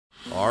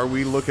Are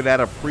we looking at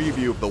a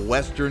preview of the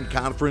Western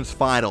Conference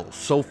Finals?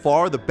 So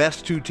far, the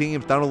best two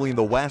teams, not only in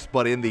the West,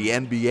 but in the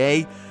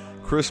NBA.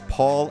 Chris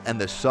Paul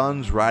and the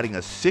Suns riding a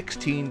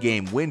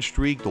 16-game win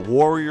streak. The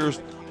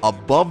Warriors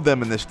above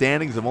them in the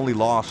standings have only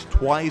lost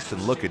twice.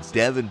 And look at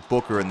Devin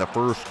Booker in the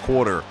first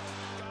quarter.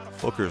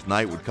 Booker's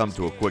night would come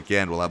to a quick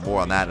end. We'll have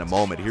more on that in a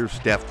moment. Here's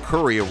Steph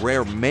Curry, a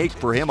rare make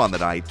for him on the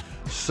night.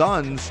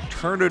 Suns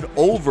turn it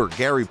over.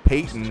 Gary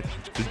Payton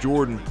to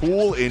Jordan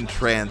Poole in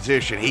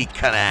transition. He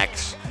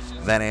connects.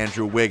 Then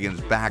Andrew Wiggins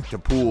back to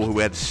Poole, who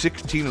had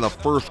 16 in the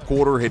first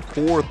quarter, hit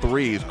 4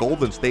 threes.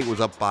 Golden State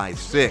was up by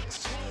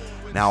 6.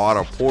 Now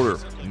Otto Porter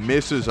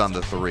misses on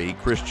the 3.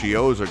 Chris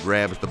Chiozza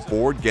grabs the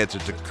board, gets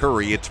it to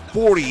Curry. It's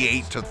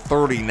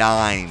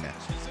 48-39.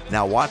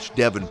 Now watch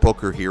Devin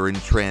Booker here in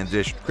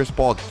transition. Chris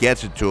Paul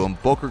gets it to him.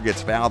 Booker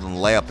gets fouled in the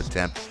layup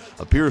attempt.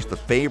 Appears to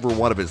favor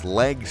one of his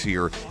legs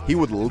here. He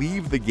would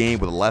leave the game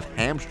with a left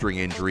hamstring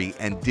injury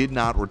and did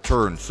not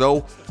return.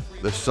 So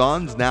the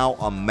Suns now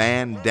a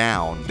man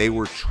down. They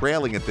were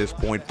trailing at this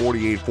point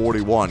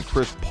 48-41.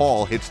 Chris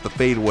Paul hits the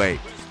fadeaway.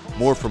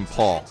 More from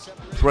Paul.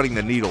 Threading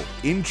the needle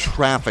in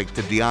traffic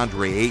to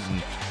Deandre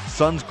Ayton.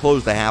 Suns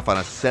closed the half on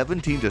a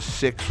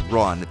 17-6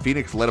 run.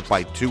 Phoenix led it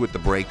by 2 at the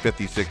break,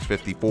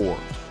 56-54.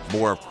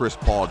 More of Chris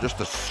Paul,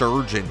 just a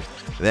surgeon.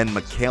 Then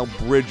Mikal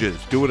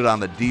Bridges doing it on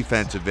the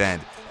defensive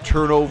end.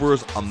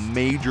 Turnovers, a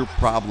major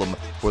problem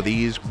for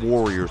these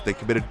Warriors. They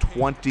committed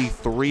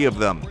 23 of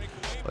them.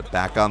 But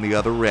back on the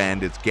other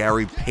end, it's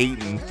Gary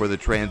Payton for the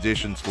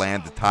transition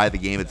slam to tie the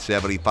game at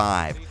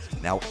 75.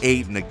 Now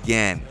Ayton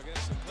again.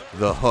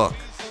 The hook.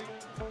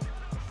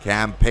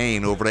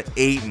 Campaign over to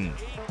Ayton.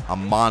 A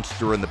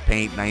monster in the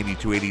paint,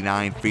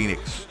 92-89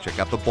 Phoenix. Check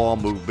out the ball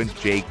movement.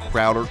 Jay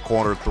Crowder,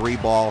 corner 3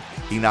 ball.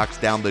 He knocks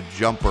down the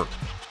jumper.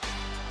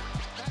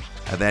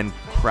 And then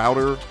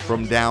Crowder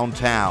from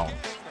downtown.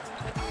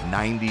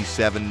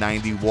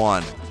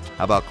 97-91.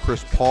 How about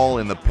Chris Paul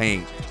in the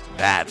paint?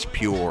 That's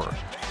pure.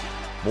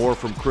 More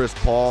from Chris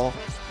Paul.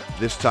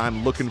 This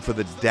time looking for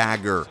the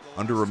dagger.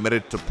 Under a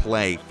minute to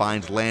play.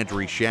 Finds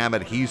Landry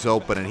Shamet. He's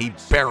open and he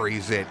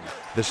buries it.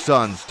 The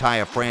Suns tie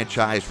a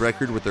franchise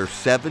record with their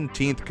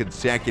 17th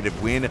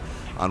consecutive win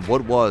on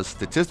what was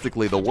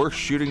statistically the worst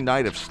shooting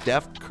night of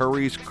Steph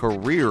Curry's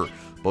career.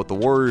 Both the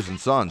Warriors and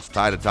Suns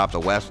tied atop the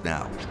West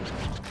now.